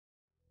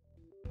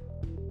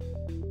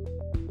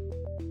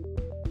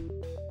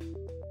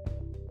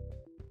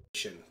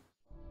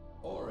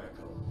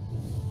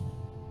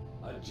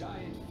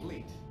giant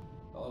fleet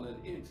on an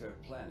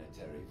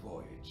interplanetary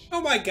voyage.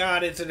 Oh my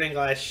god, it's in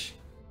English.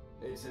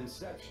 Its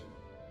inception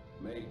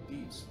made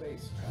deep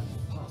space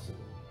travel possible,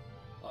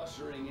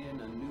 ushering in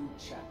a new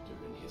chapter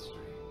in history.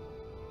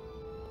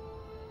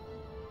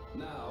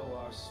 Now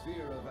our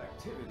sphere of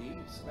activity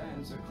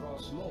spans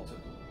across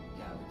multiple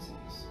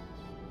galaxies.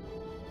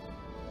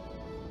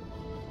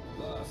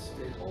 Thus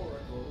did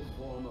Oracle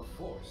form a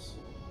force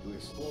to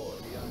explore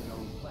the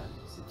unknown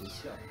planets it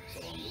discovers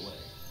along the way.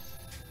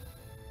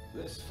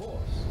 This force,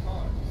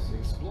 ARX,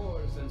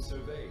 explores and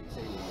surveys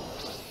alien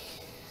planets.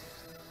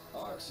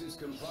 ARX is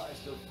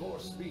comprised of 4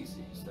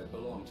 species that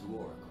belong to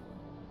Oracle.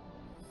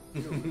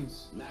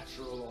 Humans,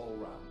 natural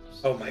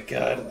all-rounders. Oh my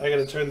god, I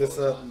gotta turn this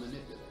up.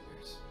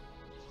 Manipulators.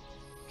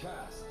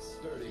 Casts,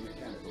 sturdy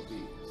mechanical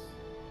beings.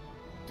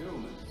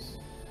 Doomans,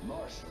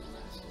 martial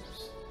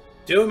masters.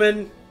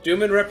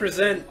 Dooman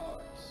represent.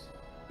 ARX.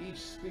 Each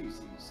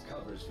species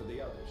covers for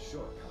the other's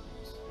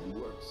shortcomings and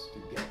works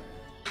together.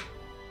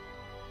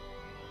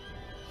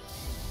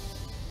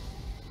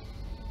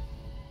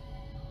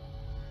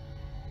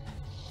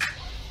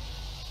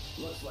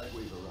 Looks like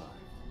we've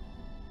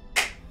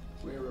arrived.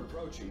 We're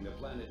approaching the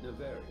planet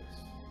Nevarius.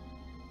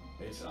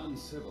 It's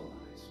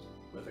uncivilized,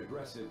 with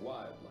aggressive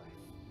wildlife.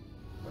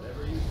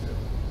 Whatever you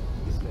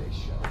do, stay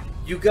sharp.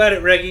 You got it,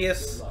 Good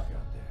Regius. luck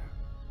out there.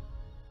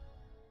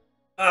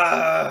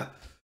 Ah.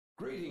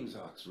 Greetings,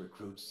 ARX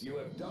recruits. You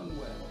have done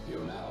well.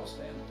 You now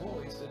stand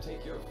poised to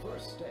take your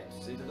first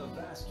steps into the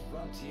vast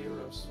frontier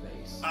of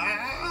space.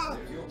 Ah.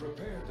 If you're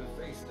prepared to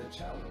face the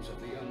challenge of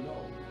the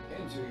unknown,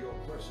 enter your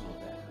personal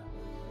data.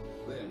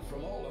 Then,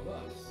 from all of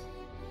us,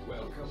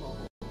 welcome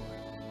aboard.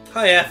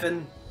 Hi,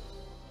 Effin.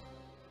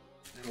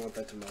 I don't want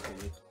that to melt on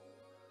me.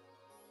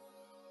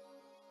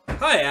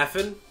 Hi,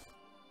 Effin.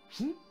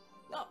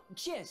 Oh,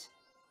 cheers.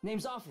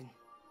 Name's Arfin.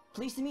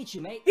 Pleased to meet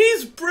you, mate.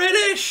 He's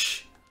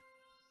British!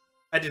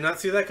 I did not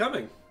see that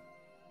coming.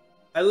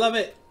 I love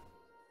it.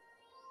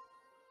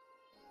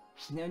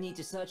 No need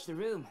to search the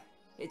room.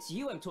 It's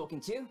you I'm talking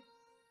to.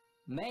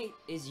 Mate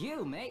is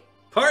you, mate.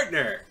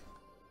 Partner.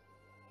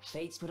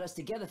 Fate's put us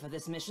together for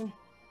this mission,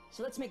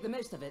 so let's make the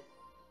most of it.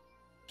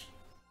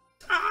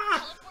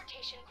 Ah!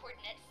 Teleportation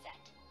coordinates set.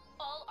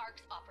 All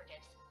ARX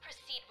operatives,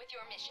 proceed with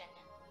your mission.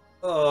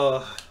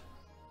 Oh.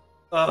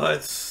 Oh,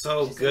 it's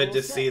so Just good all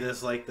to set. see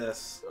this like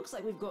this. Looks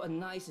like we've got a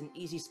nice and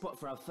easy spot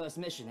for our first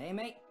mission, eh,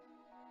 mate?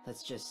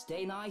 Let's just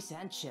stay nice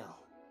and chill.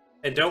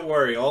 And don't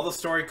worry, all the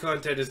story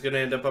content is going to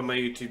end up on my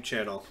YouTube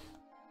channel.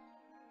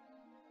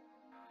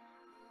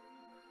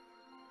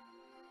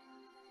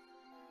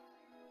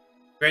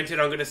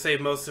 Granted, I'm going to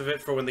save most of it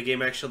for when the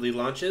game actually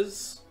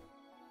launches.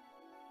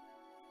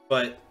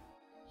 But,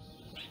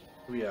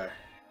 here we are.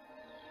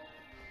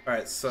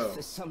 Alright, so.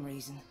 For some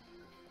reason,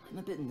 I'm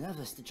a bit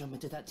nervous to jump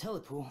into that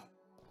telepool.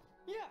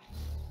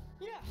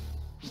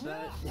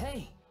 But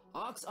hey,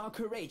 ARX are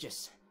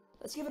courageous.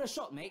 Let's give it a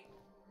shot, mate.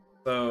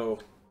 So.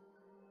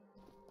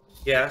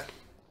 Yeah.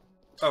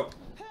 Oh.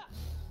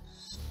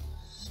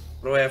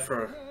 What do I have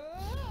for.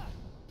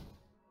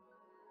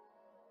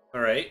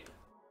 Alright.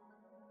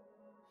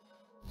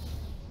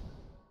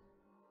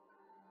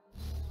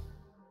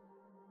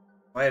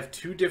 I have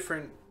 2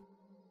 different.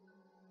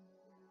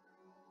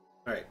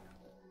 Alright.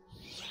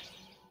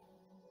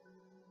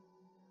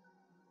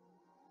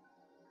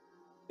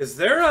 Is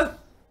there a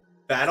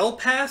battle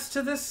pass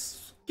to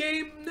this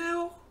game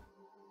now?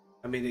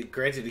 I mean,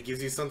 granted, it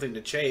gives you something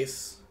to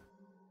chase.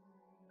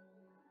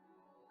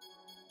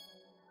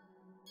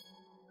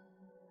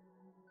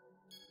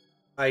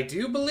 I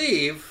do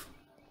believe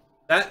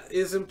that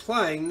is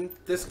implying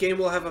this game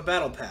will have a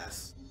battle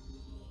pass.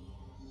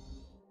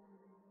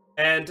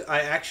 And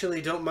I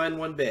actually don't mind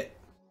one bit.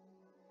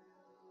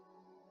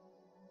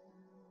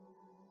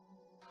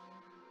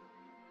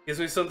 Gives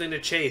me something to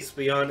chase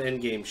beyond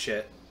endgame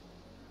shit.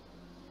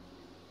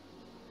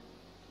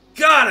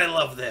 God, I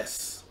love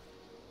this!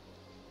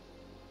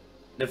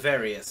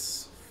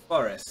 Nevarius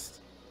Forest.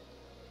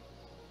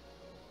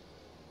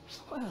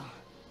 Well,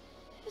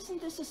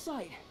 isn't this a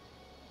sight?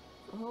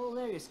 The whole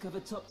area's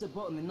covered top to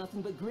bottom in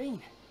nothing but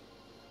green.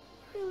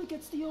 Really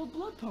gets the old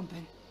blood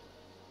pumping.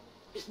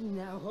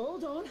 Now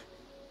hold on.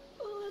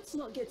 Let's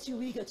not get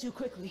too eager too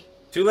quickly.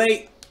 Too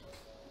late!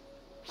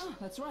 Oh,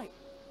 that's right.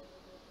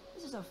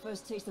 This is our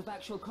first taste of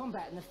actual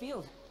combat in the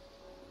field.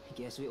 I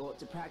guess we ought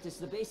to practice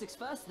the basics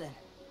first then.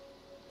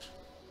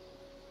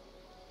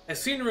 I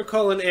seem to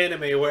recall an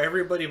anime where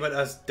everybody but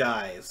us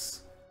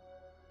dies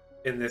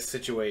in this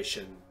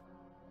situation.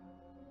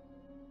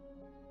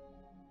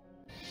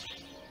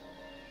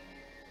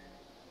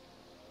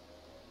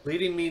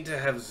 Leading me to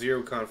have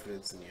 0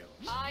 confidence in you.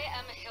 I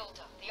am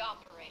Hilda, the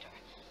operator.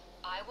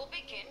 I will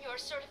begin your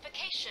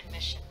certification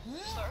mission.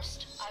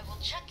 First, I will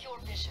check your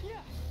vision.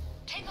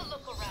 Take a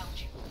look around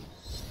you.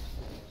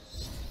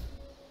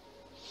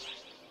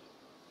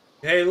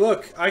 Hey,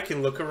 look! I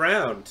can look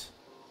around!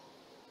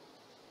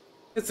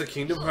 It's a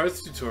Kingdom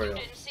Hearts You tutorial.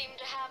 didn't seem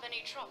to have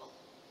any trouble.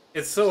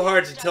 It's so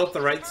hard to Next tilt up,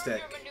 the right confirm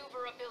stick. your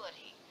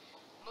maneuverability.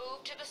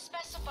 Move to the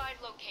specified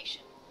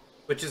location.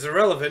 Which is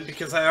irrelevant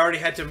because I already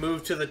had to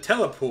move to the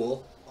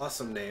telepool.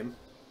 Awesome name.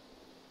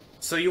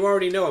 So you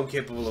already know I'm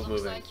capable of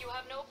moving. Looks like you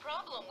have no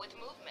problem with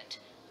movement.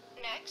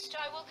 Next,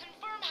 I will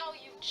confirm how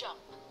you jump.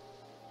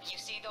 You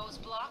see those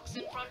blocks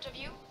in front of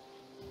you?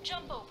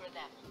 Jump over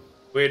them.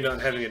 We're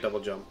not having a double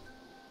jump.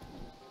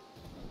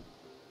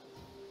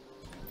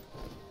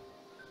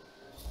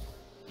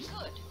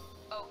 Good.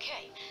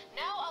 Okay.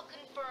 Now I'll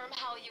confirm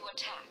how you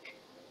attack.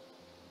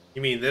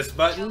 You mean this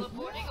button?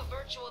 Teleporting a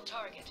virtual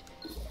target.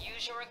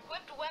 Use your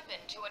equipped weapon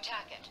to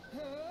attack it.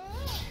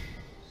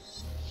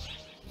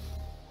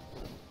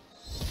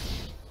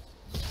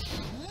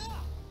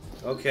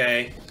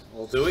 Okay,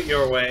 we'll do it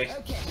your way.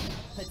 Okay,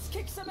 let's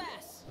kick some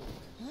ass.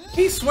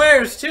 He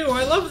swears too.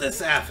 I love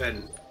this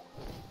Affin.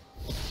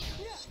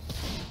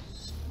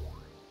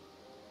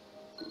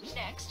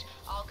 Next,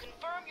 I'll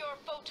confirm your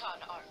photon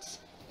arts.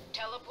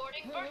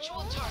 Teleporting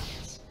virtual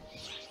targets.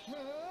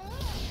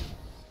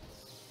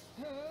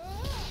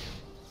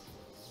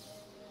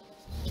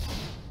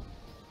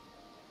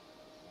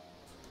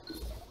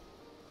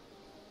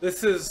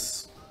 This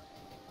is...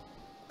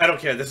 I don't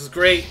care. This is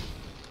great.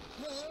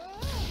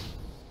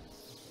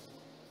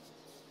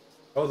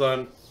 Hold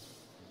on.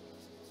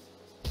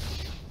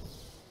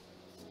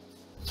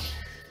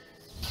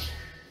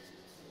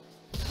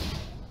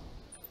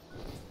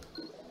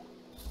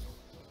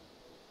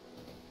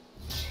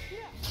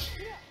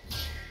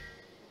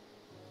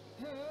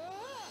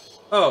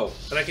 Oh,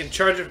 and I can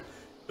charge it.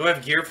 Do I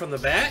have gear from the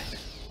bat?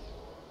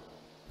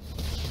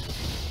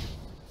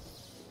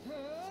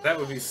 That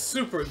would be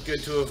super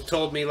good to have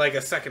told me like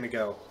a second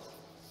ago.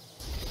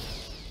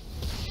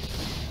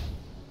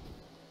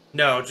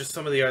 No, just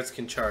some of the arts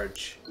can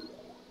charge.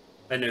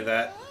 I knew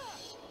that.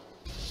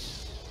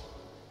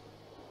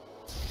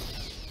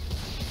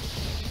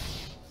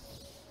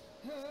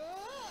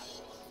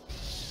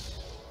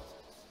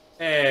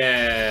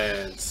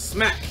 And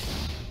smack.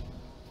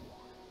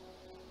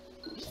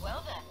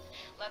 Well then,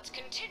 let's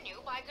continue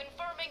by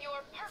confirming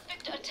your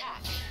perfect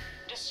attack.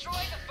 Destroy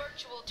the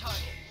virtual target.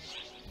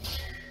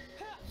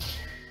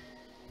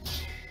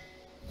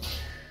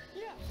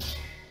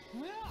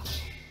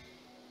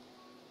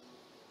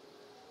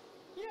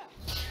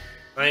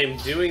 I am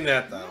doing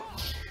that though.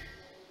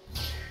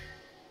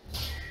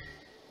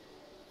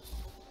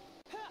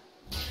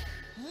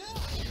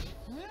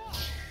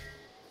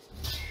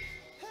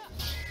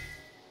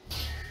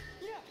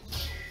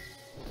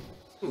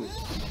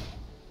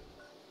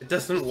 It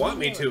doesn't want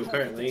me to,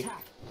 apparently.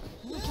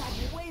 You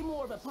pack way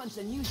more of a punch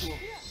than usual.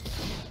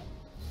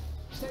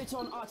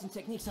 Photon art and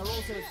techniques are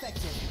also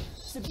effective,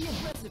 so be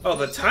aggressive. Oh,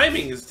 the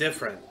timing is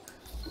different.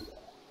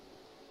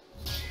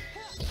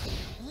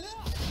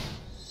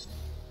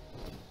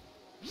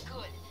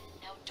 Good.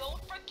 Now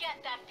don't forget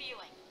that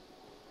feeling.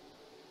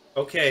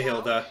 Okay,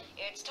 Hilda.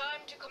 It's time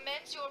to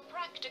commence your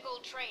practical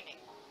training.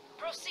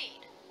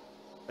 Proceed.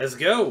 Let's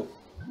go.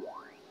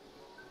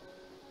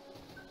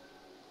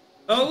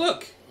 Oh,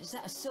 look. Is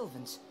that a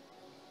Sylvant?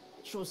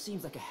 Sure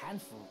seems like a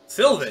handful.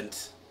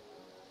 Sylvant.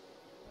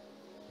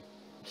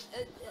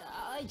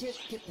 I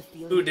just get the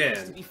feeling Who we're supposed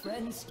dan? to be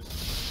friends.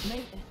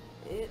 Mate,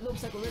 it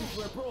looks like we're in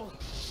for a brawl.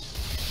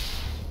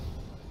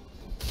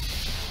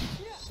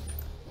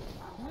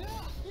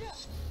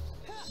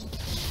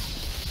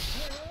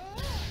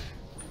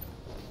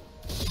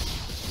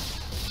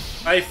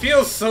 I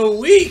feel so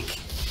weak.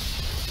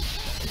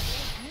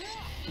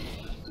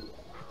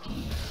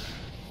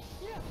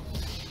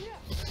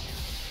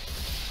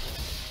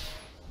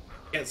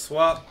 Can't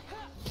swap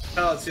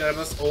pallets yet. I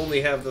must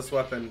only have this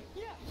weapon.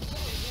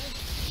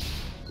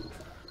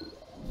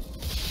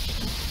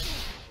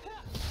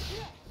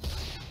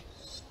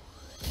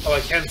 Oh,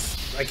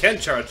 I can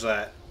charge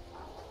that.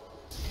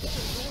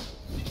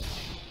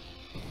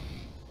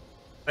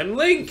 I'm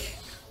Link.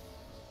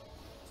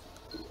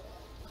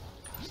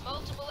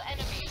 Multiple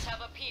enemies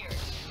have appeared.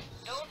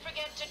 Don't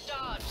forget to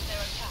dodge their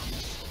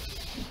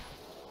attacks.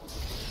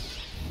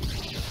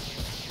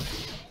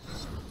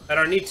 I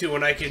don't need to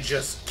when I can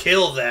just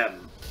kill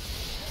them.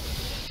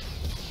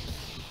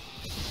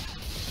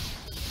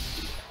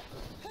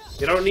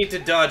 You don't need to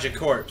dodge a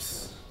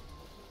corpse.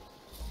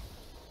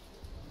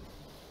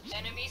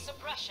 Enemy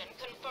suppression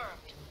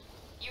confirmed.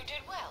 You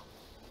did well.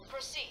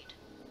 Proceed.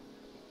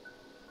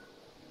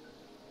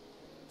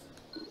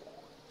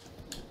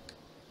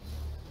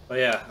 Oh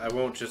yeah, I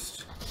won't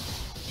just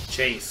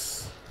chase.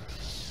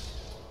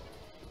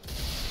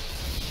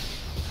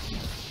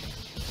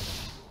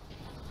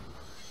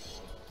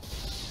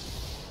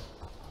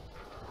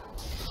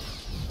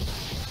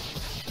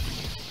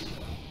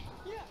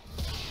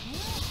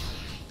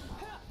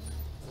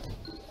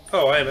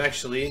 Oh, I am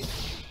actually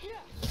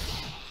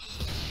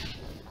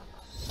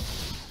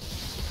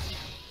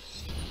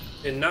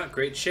in not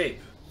great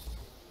shape.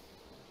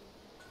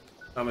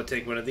 I'm gonna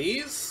take one of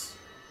these.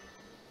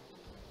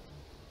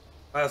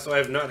 Also, I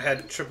have not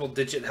had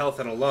triple-digit health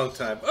in a long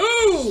time.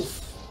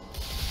 Oof!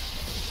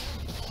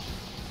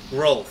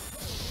 Rolf.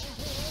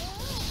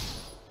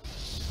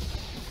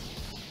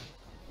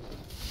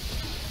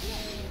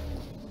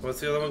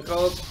 What's the other one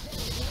called?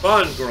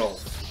 Von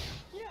Grolf.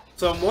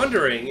 So I'm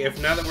wondering if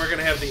now that we're going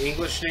to have the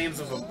English names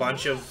of a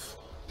bunch of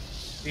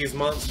these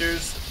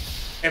monsters,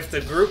 if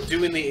the group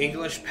doing the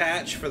English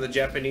patch for the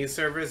Japanese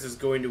servers is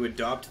going to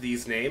adopt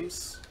these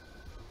names.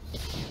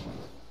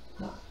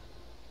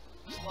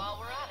 While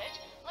we're at it,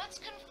 let's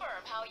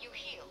confirm how you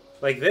heal.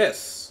 Like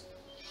this.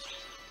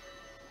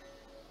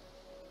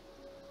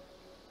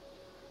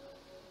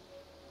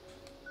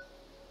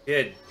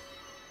 Good.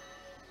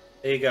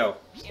 There you go.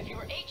 If your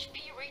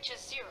HP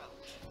reaches 0,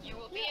 you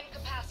will be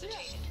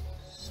incapacitated.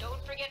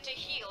 Don't forget to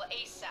heal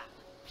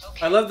ASAP.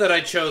 Okay? I love that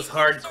I chose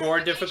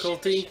hardcore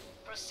difficulty.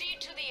 Proceed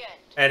to the end.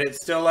 And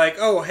it's still like,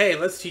 oh, hey,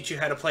 let's teach you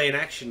how to play an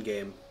action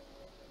game.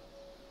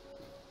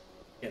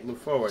 Can't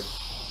move forward.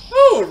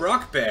 Ooh, a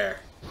rock bear.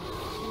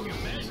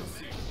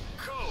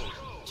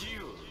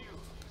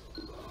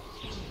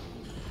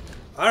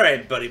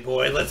 Alright, buddy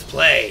boy, let's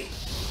play.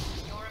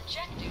 Your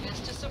objective is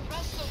to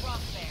suppress the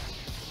rock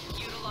bear.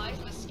 Utilize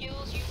the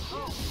skills you've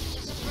honed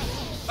to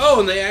suppress it. Oh,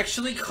 and they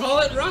actually call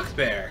it rock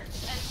bear.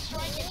 And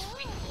strike its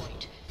weak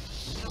point.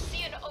 You'll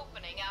see an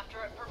opening after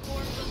it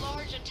performs a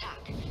large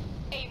attack.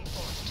 Aim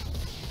for it.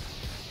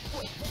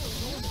 Wait,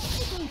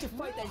 we're going to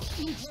fight that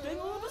huge thing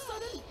all of a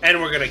sudden? And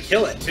we're gonna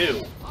kill it,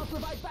 too. I'll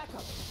provide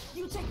backup.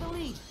 You take the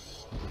lead.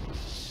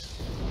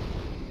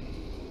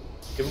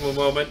 Give him a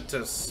moment to...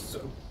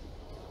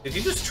 Did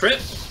you just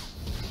trip?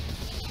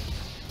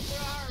 There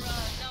are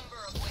a number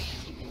of ways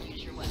you can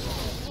use your weapon.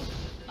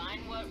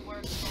 Find what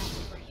works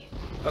best for you.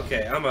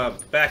 Okay, I'm gonna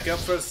back up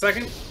for a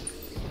second.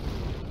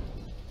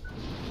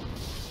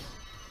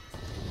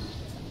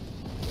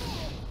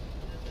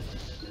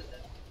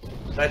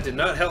 That did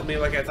not help me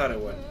like I thought it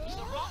would.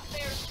 The rock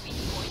bear's weak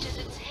point is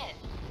its head.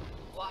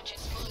 Watch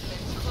its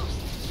movements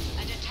closely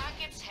and attack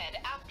its head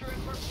after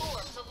it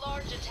performs a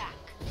large attack.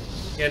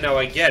 Yeah, no,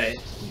 I get it.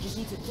 We just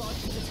need to dodge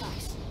his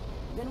attacks.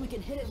 Then we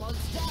can hit it while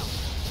it's down.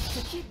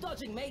 So keep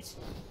dodging, mate.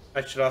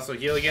 I should also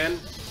heal again.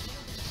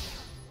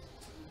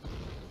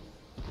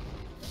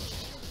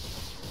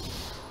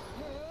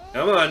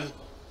 Come on.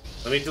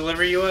 Let me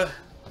deliver you a...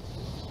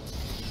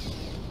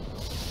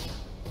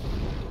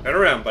 Turn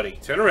around, buddy.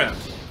 Turn around.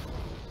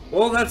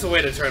 Well, that's a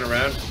way to turn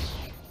around.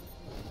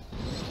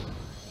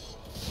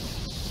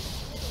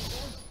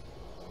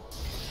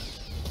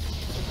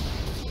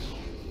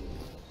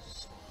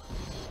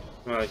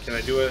 Come on, can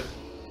I do it?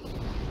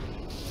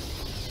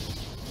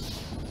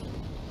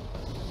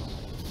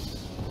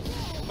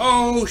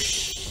 Oh,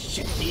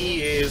 shit.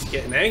 He is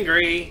getting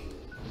angry.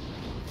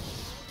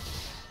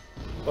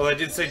 Well, I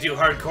did say do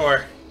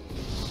hardcore.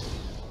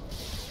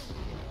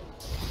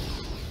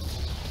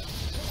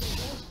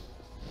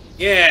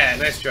 Yeah,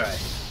 nice try.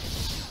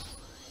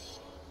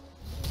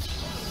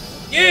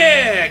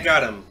 Yeah,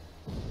 got him.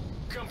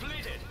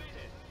 Completed.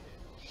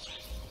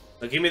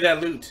 Now give me that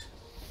loot.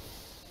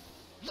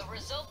 The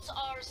results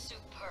are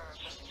superb.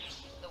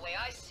 The way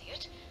I see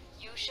it,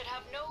 you should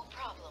have no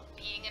problem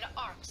being an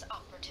ARC's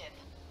operative.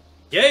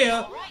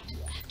 Yeah. Alright,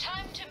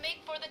 time to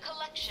make for the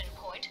collection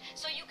point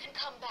so you can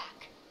come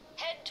back.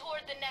 Head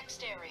toward the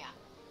next area.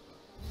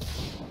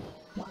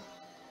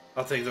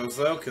 I'll take those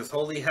though, because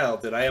holy hell,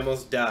 did I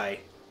almost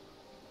die.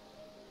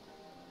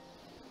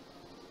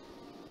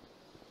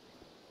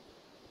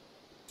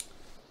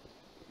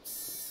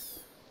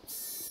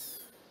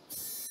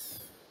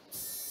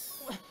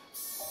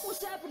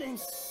 What's happening?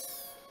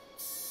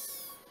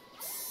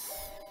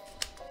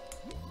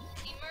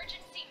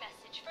 Emergency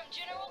message from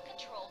General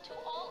Control to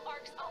all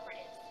ARC's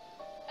operatives.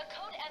 A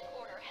Code F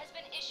order has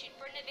been issued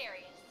for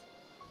Nefarious.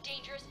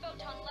 Dangerous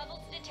photon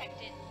levels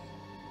detected.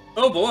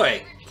 Oh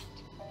boy. Repeat.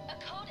 A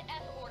Code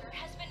F order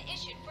has been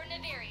issued for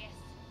Nefarious.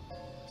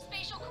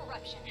 Spatial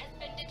corruption has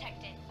been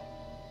detected.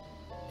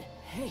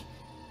 Hey,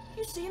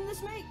 you seeing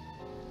this, mate?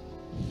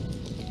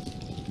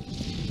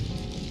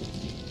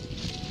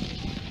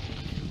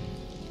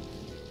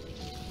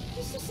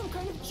 This is some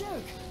kind of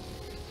joke.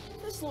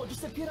 This lord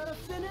just appeared out of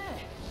thin air.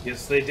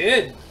 Yes, they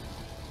did.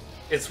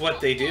 It's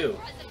what they do.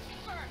 Presence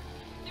confirmed.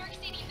 They're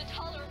exceeding the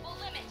tolerable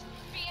limit.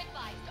 Be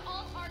advised,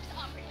 all ARC's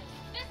operatives.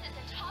 This is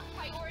a top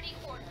priority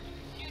order.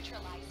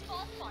 Neutralize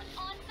false one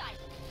on site.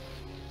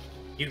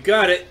 You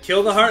got it.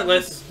 Kill the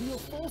Heartless. Real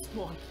false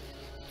one.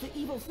 The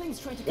evil things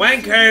trying to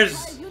Wankers!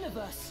 consume the entire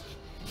universe.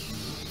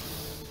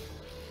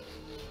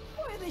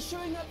 Why are they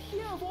showing up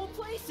here of all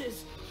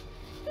places?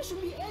 There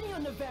shouldn't be any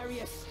on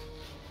Nefarious.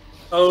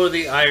 Oh,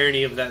 the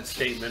irony of that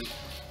statement.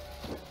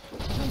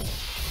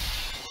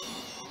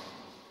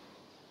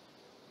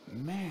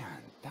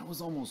 Man, that was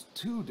almost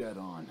too dead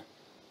on.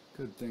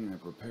 Good thing I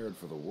prepared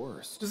for the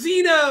worst.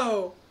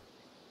 Zeno!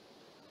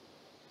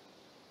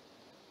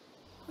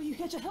 Are you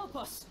here to help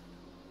us?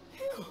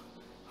 Phew,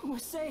 we're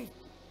saved.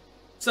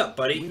 What's up,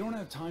 We buddy? don't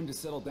have time to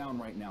settle down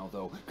right now,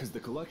 though, because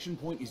the collection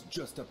point is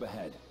just up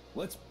ahead.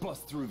 Let's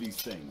bust through these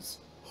things.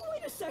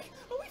 Wait a sec,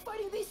 are we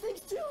fighting these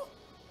things too?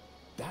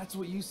 That's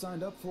what you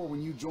signed up for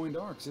when you joined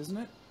ARCS, isn't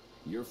it?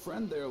 Your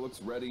friend there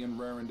looks ready and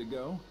raring to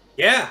go.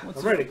 Yeah, What's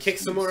I'm ready to your kick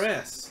some more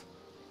excuse?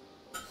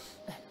 ass.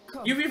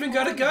 Come You've even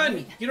got a on, gun.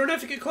 mate. You don't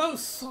have to get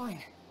close.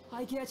 Fine,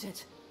 I get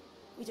it.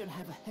 We don't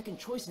have a heckin'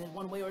 choice in it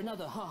one way or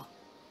another, huh?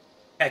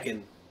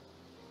 Heckin'.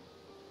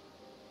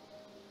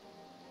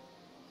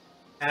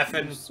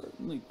 You're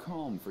certainly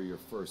calm for your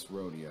first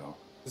rodeo.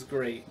 It's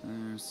great.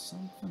 There's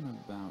something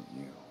about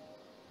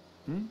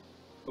you.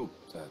 Oh,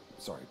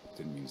 sorry,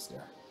 didn't mean to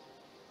stare.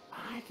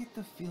 I get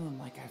the feeling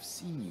like I've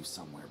seen you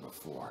somewhere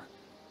before.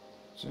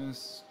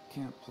 Just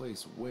can't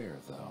place where,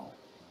 though.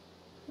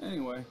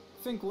 Anyway,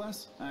 think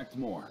less, act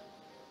more.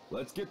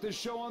 Let's get this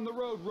show on the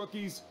road,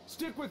 rookies.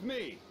 Stick with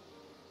me.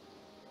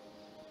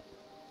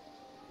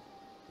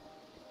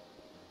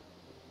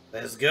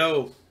 Let's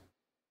go.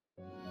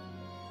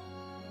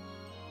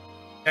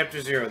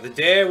 Chapter 0. The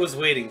day I was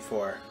waiting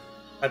for.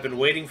 I've been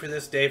waiting for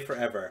this day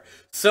forever.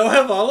 So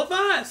have all of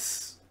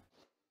us!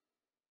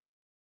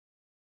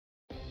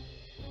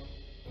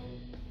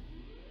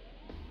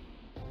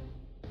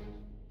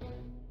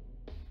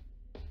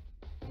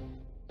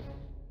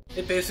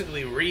 It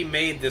basically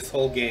remade this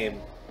whole game.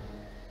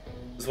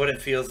 Is what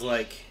it feels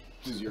like.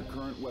 Does your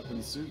current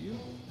weapon suit you?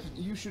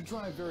 You should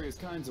try various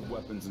kinds of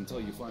weapons until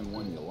you find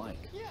one you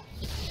like.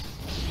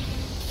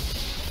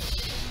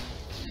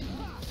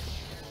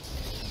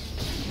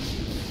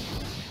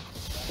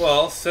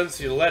 Well, since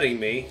you're letting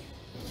me...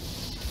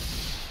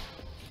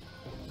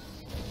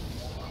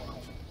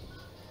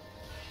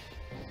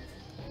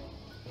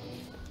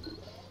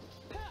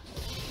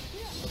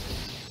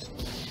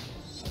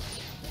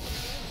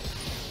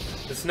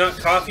 It's not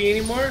Coffee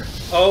anymore?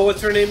 Oh,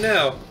 what's her name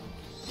now?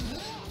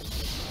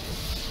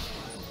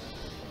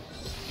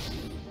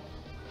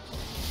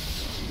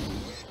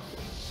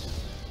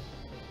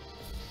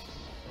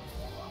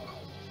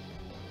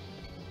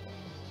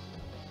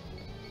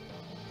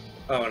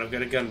 Oh, and I've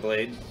got a gun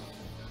blade.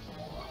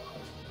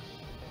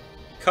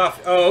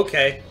 Coffee. Oh,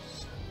 okay.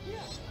 You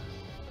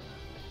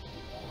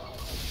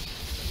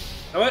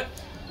know what?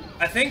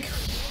 I think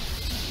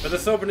for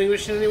this opening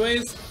mission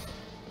anyways,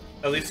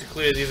 at least to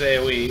clear these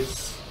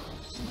AoEs.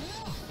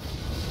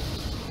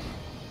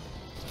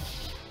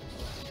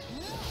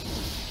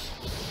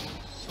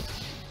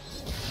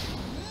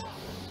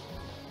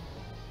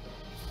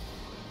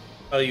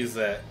 I'll use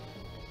that.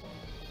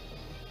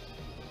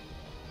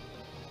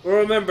 Well,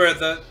 remember,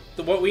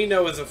 what we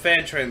know is a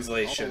fan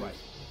translation. Right.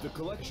 The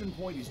collection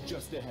point is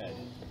just ahead.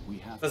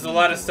 There's a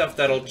lot of stuff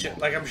that'll,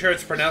 like, I'm sure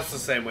it's pronounced the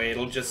same way.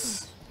 It'll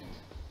just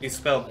be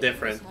spelled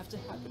different. This have to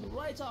happen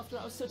right after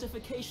our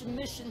certification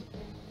mission.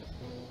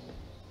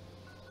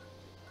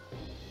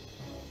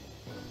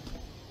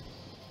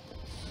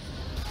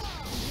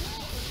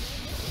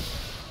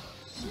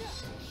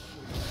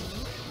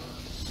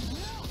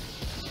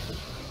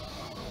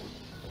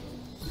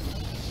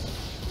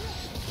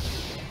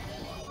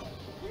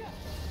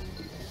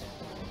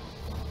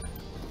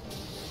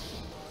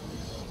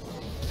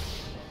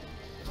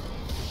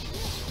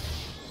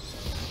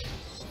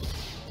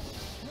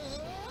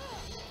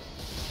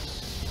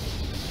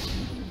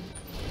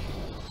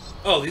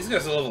 Oh, these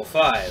guys are level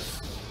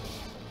 5.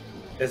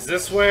 Is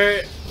this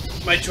where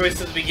my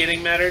choice at the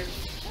beginning mattered?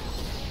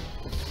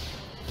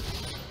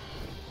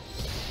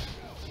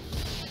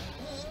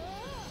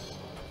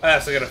 I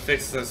also gotta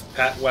fix this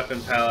weapon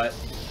palette.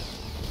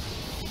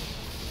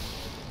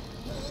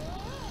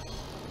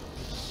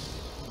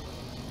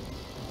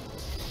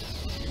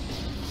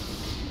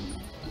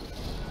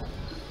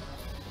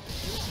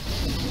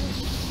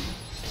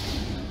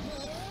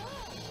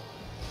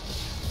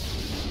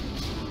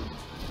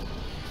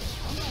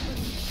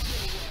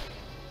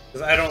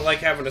 Because I don't like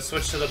having to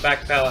switch to the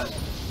back palette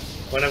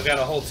when I've got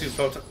a whole 2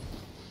 photon.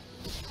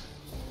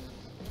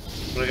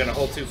 When I got a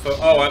whole 2 photon.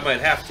 Oh, I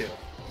might have to.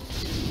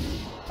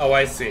 Oh,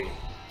 I see.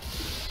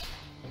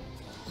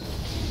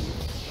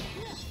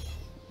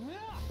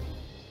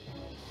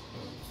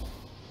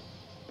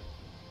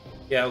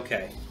 Yeah,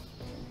 okay.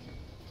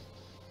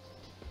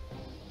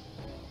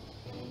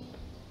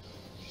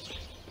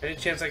 Any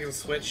chance I can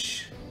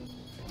switch?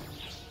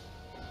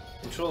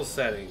 Control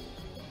setting.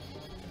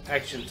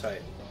 Action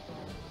type.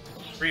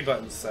 3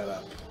 buttons set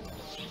up.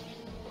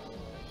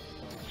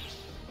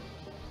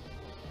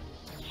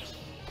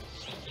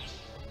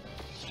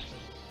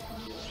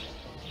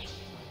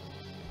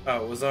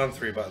 Oh, it was on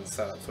 3 buttons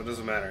set up, so it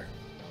doesn't matter.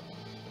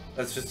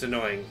 That's just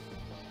annoying.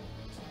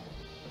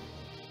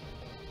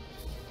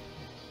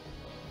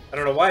 I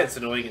don't know why it's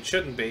annoying, it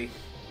shouldn't be.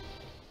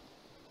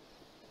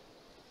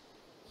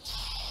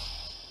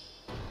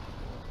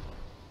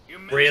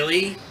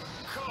 Really?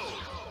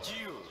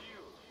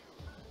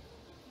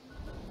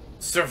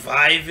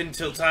 Survive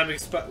until time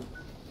expires.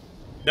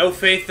 No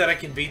faith that I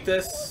can beat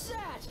this?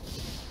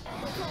 I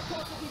can't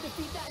possibly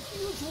defeat that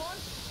huge one.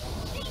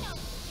 Dino,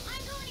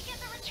 I'm going to get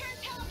the return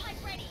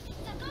telepipe ready,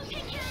 so go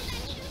take care of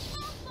that huge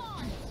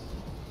phone.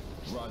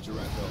 Roger,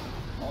 Echo.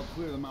 I'll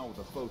clear them out with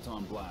a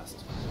photon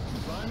blast.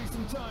 Buy me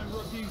some time,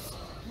 rookies.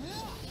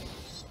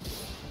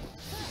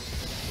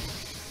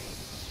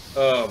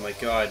 Oh my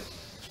god.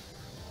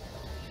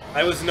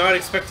 I was not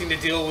expecting to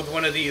deal with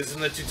one of these in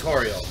the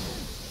tutorial.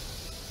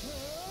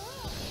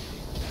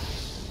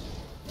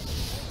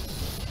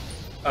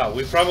 Oh,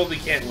 we probably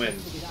can't win.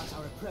 Figured out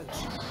our approach.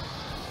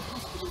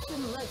 It's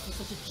been led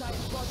for such a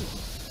giant body.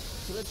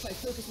 so let's try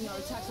focusing our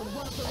attacks on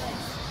one of the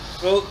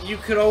legs. Well, you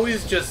could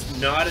always just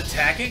not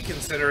attack it,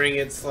 considering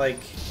it's like...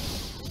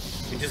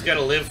 You just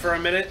gotta live for a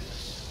minute.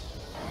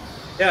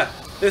 Yeah,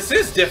 this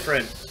is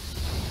different.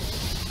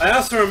 I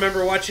also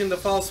remember watching the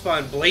Fall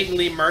Spawn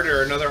blatantly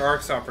murder another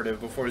ARX operative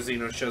before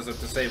Xeno shows up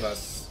to save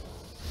us.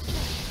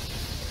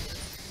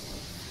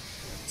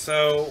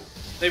 So,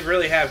 they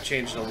really have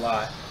changed a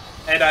lot.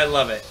 And I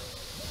love it.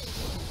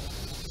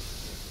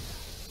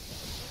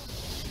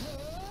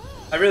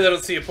 I really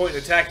don't see a point in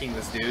attacking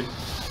this dude.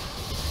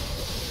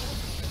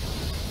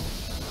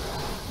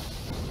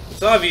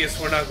 It's obvious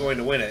we're not going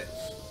to win it.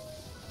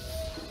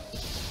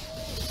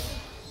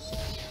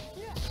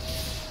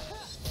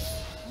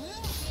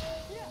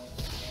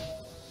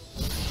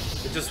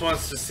 It just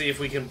wants to see if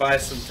we can buy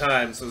some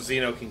time so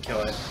Xeno can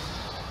kill it.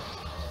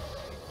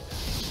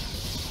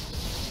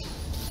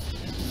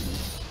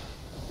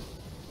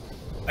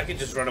 I could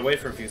just run away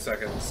for a few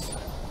seconds.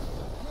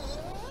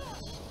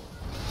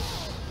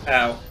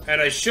 Ow.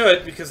 And I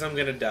should, because I'm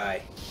gonna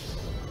die.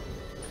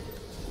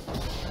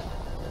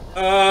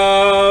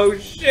 Oh,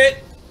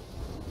 shit!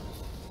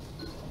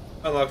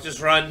 Oh, look,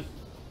 just run.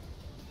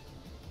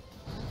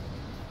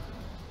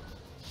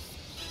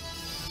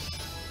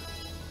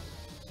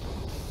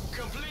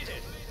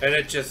 Completed. And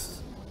it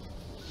just...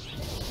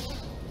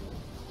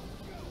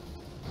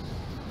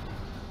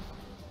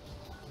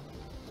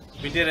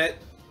 We did it.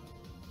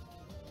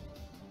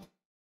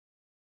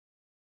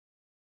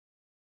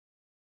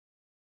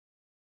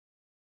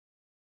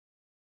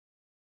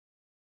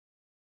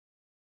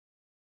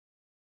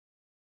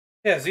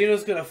 Yeah,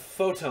 Xeno's gonna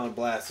photon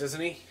blast,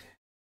 isn't he?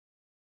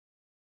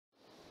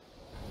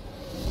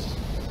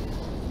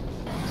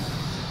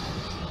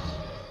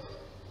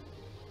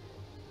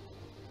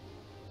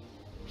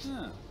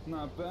 Yeah,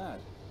 not bad.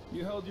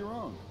 You held your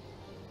own.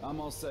 I'm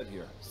all set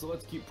here, so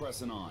let's keep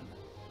pressing on.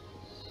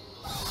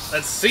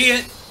 Let's see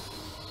it!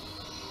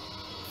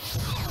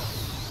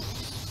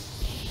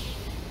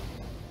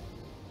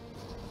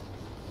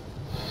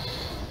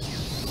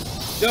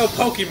 Go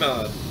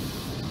Pokemon!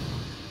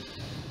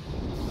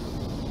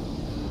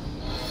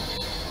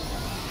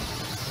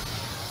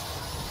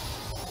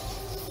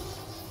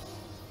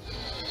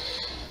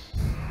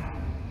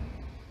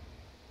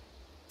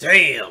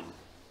 Damn!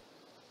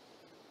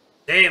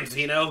 Damn,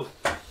 Xeno!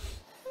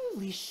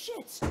 Holy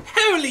shit!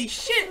 Holy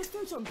shit!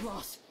 Photon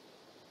blast!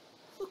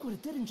 Look what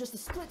it did in just a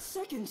split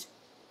second.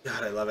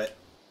 God, I love it.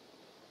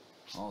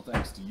 All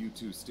thanks to you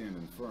two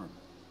standing firm.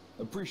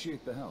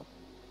 Appreciate the help.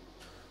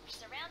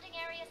 Surrounding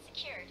area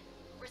secured.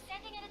 We're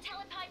sending in a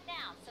telepipe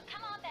now, so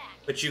come on back.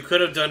 But you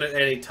could have done it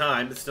any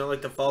time. It's not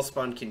like the Fall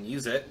Spawn can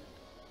use it.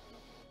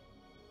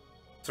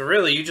 So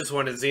really, you just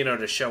wanted Xeno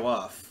to show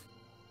off.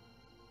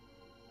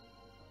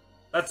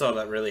 That's all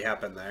that really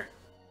happened there.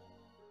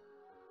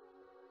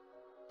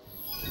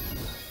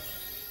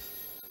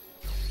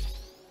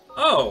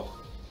 Oh!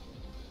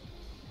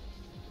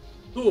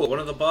 Cool, one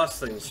of the boss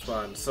things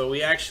spawned. So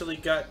we actually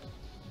got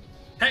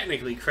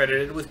technically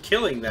credited with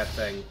killing that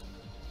thing.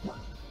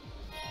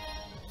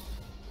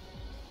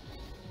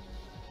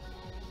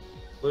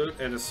 Loot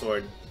and a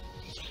sword.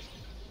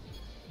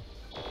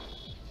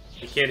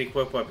 We can't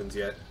equip weapons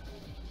yet.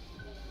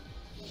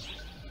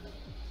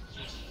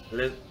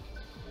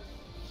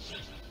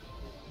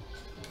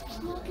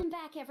 Welcome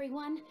back,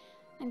 everyone.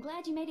 I'm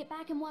glad you made it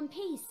back in one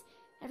piece.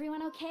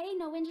 Everyone okay?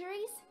 No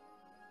injuries?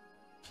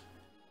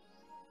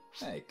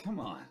 Hey, come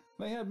on.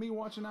 They had me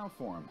watching out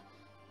for him.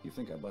 You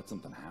think I'd let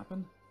something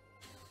happen?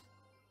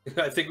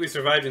 I think we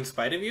survived in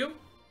spite of you?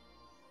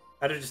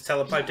 I'd have just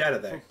telepiped out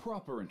of there. For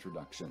proper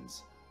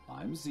introductions,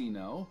 I'm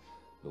Xeno.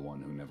 The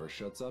one who never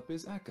shuts up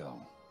is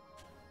Echo.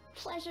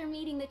 Pleasure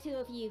meeting the two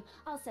of you.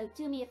 Also,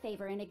 do me a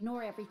favor and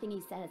ignore everything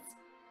he says.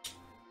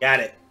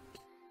 Got it.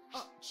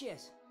 Oh,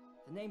 cheers.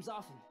 The name's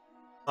Often.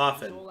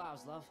 Often. It's all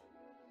ours, love.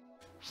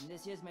 And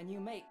this here's my new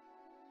mate.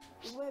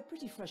 We're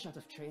pretty fresh out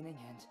of training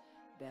and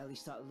barely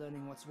started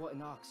learning what's what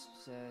in ARX,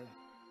 so...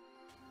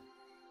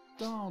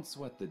 Don't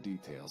sweat the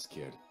details,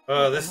 kid.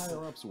 Oh, Let this- the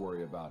higher-ups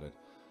worry about it.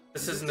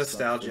 This You is just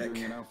start nostalgic.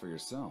 figuring it out for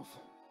yourself.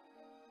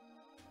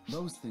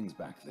 Those things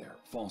back there,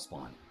 Fall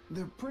Spawn,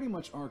 they're pretty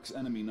much ARC's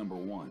enemy number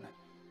one.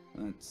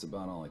 That's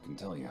about all I can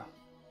tell you.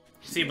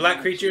 See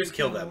black creatures,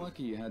 kill Kinda them.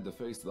 Lucky you had to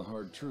face the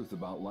hard truth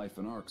about life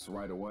in ARCs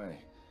right away.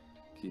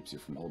 Keeps you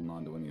from holding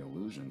on to any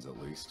illusions, at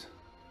least.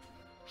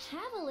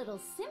 Have a little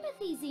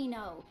sympathy,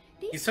 Xeno.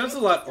 These He sounds a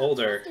kids lot just got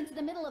older. thrust into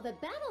the middle of a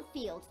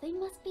battlefield. They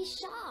must be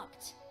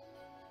shocked.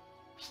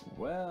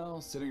 Well,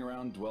 sitting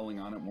around dwelling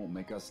on it won't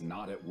make us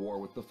not at war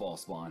with the Fall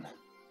Spawn.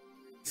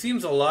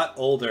 Seems a lot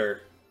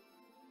older.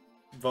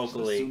 The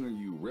Vocally. sooner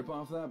you rip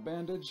off that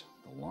bandage,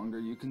 the longer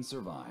you can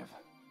survive.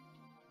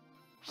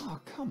 Oh,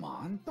 come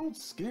on, don't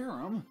scare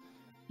them.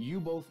 You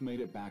both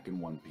made it back in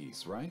one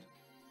piece, right?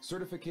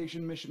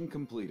 Certification mission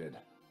completed.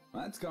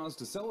 That's cause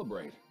to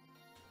celebrate.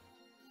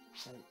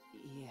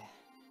 yeah.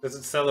 Does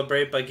it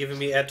celebrate by giving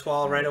me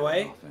étoile right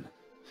away? Often,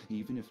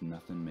 even if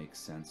nothing makes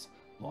sense,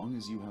 long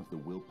as you have the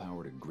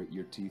willpower to grit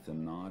your teeth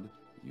and nod,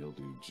 you'll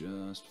do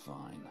just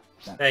fine.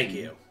 That Thank pain,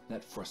 you.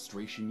 That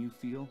frustration you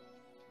feel,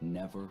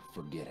 Never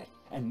forget it,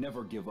 and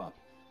never give up.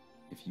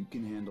 If you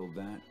can handle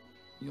that,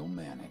 you'll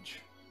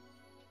manage.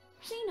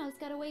 Zeno's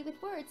got away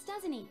with words,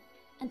 doesn't he?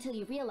 Until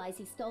you realize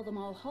he stole them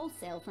all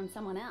wholesale from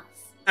someone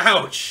else.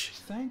 Ouch!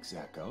 Thanks,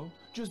 Echo.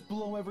 Just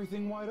blow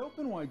everything wide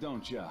open, why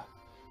don't ya?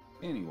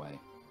 Anyway,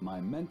 my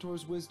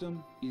mentor's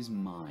wisdom is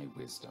my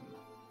wisdom.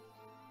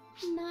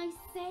 Nice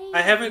save.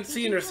 I haven't Did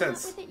seen you her come up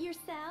since. with it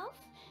yourself?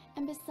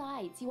 And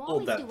besides, you Hold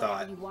always that do whatever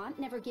thought. you want,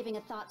 never giving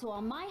a thought to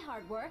all my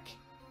hard work.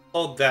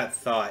 Hold that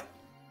thought.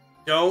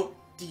 Don't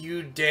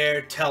you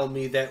dare tell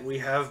me that we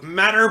have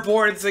matter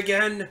boards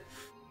again!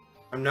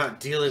 I'm not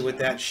dealing with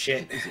that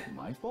shit. Is it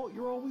my fault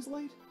you're always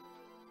late?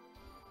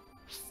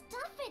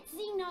 Stop it,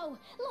 Zeno!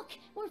 Look,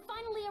 we're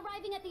finally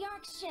arriving at the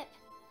Ark ship.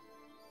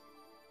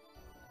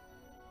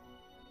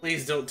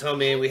 Please don't tell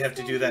me we have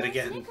to do that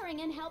again.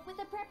 Snickering and help with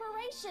the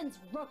preparations,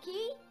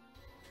 rookie.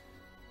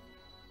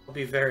 I'll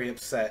be very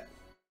upset.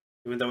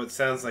 Even though it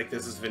sounds like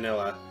this is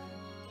vanilla.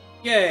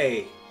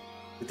 Yay!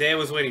 The day I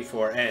was waiting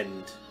for,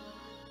 end.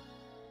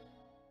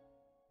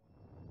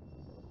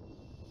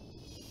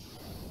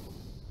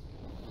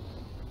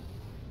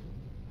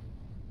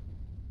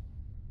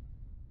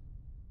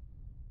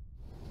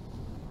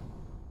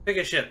 Pick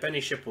a ship.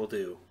 Any ship will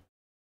do.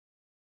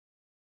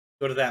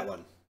 Go to that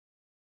one.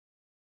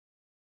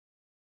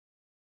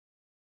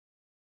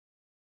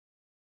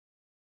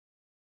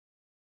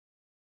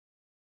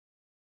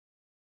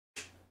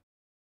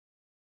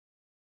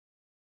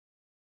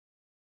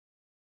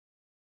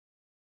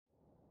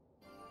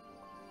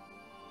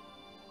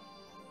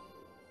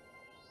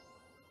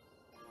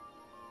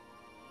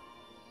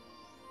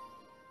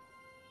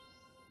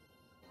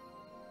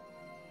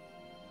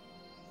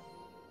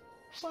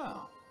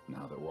 Well,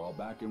 now that we're all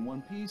back in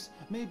one piece,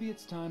 maybe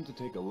it's time to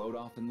take a load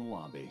off in the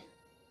lobby.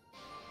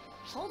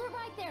 Hold her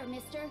right there,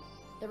 mister.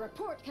 The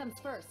report comes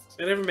first.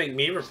 They never make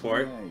me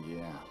report.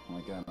 Yeah,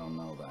 like I don't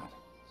know that.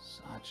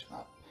 Such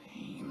a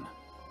pain.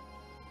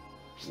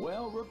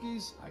 Well,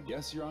 rookies, I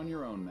guess you're on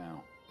your own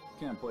now.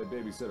 Can't play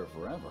babysitter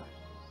forever.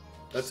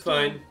 That's Still,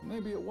 fine.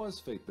 Maybe it was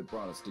fate that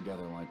brought us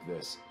together like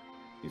this.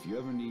 If you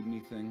ever need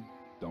anything,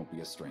 don't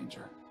be a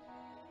stranger.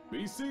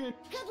 Be seeing.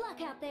 Good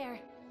luck out there.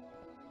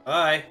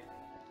 Bye.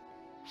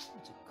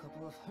 It's a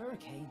couple of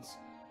hurricanes.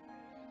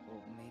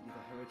 Or maybe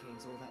the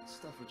hurricane's all that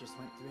stuff we just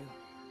went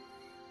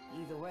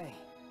through. Either way,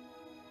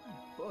 I'm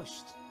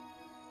bushed.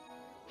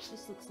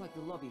 This looks like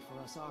the lobby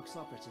for us Arks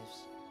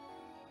operatives.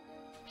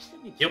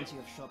 Should be Yep. plenty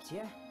of shops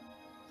here.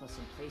 Plus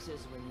some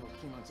places where you're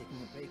keen on taking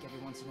a break every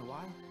once in a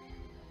while.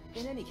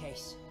 In any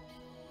case,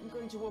 I'm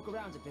going to walk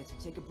around a bit and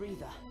take a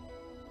breather.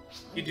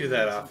 You I'm do gonna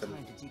that need some often.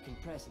 time to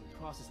decompress and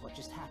process what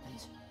just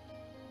happened.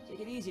 Take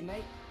it easy,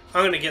 mate.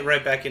 I'm gonna get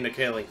right back into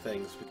killing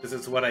things because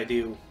it's what I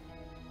do.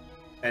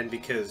 And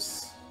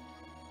because...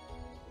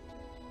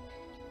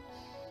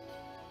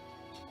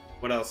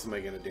 what else am I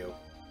gonna do?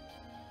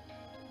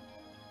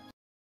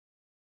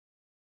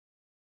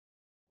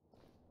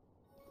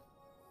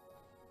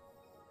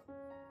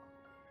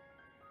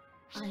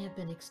 I have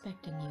been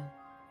expecting you.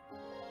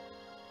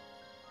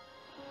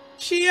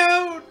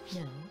 Shion!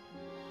 No,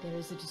 there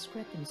is a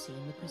discrepancy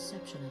in the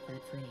perception of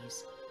that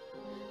phrase.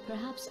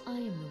 Perhaps I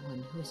am the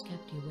one who has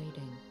kept you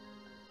waiting.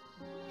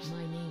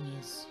 My name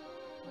is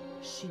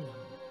Shion.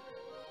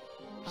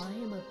 I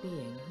am a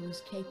being who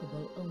is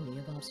capable only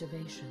of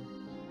observation.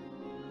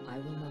 I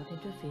will not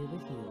interfere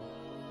with you,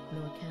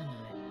 nor can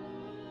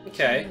I.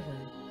 Okay. However,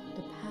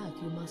 the path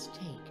you must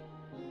take,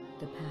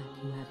 the path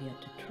you have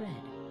yet to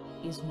tread,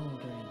 is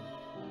moldering.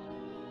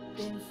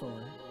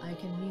 Therefore, I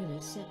can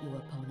merely set you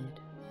upon it.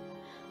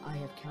 I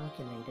have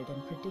calculated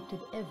and predicted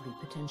every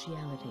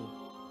potentiality,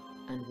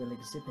 and will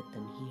exhibit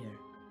them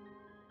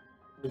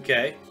here.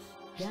 Okay.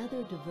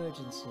 Gather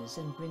divergences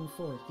and bring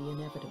forth the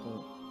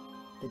inevitable.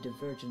 The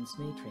divergence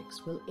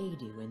matrix will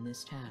aid you in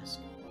this task.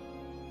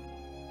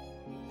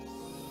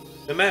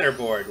 The matter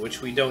board,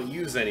 which we don't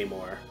use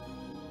anymore.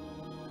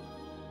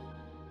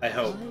 I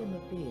hope. I am a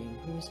being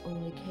who is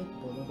only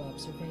capable of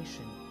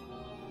observation.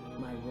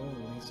 My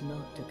role is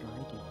not to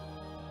guide you.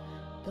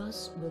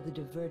 Thus will the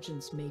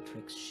divergence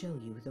matrix show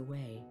you the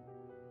way.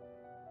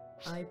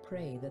 I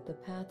pray that the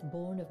path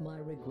born of my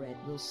regret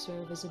will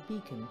serve as a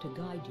beacon to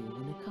guide you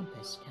when the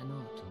compass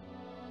cannot.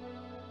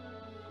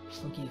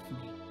 Forgive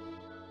me.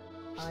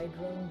 I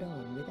droned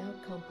on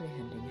without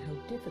comprehending how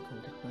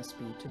difficult it must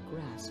be to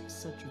grasp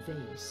such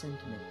vague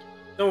sentiment.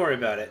 Don't worry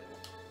about it.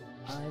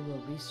 I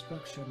will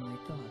restructure my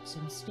thoughts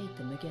and state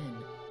them again.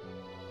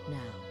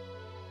 Now,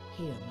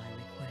 hear my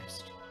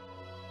request.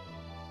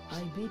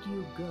 I bid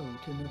you go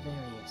to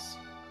Nefarious.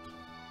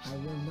 I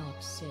will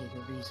not say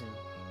the reason.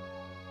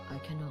 I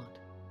cannot.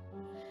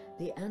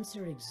 The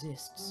answer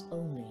exists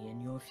only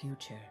in your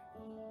future.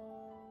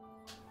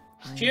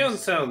 I Shion am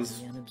sounds...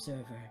 simply an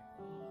observer.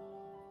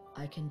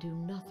 I can do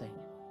nothing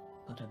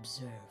but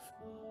observe.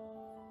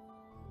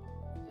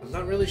 I'm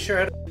not really sure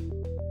how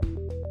to...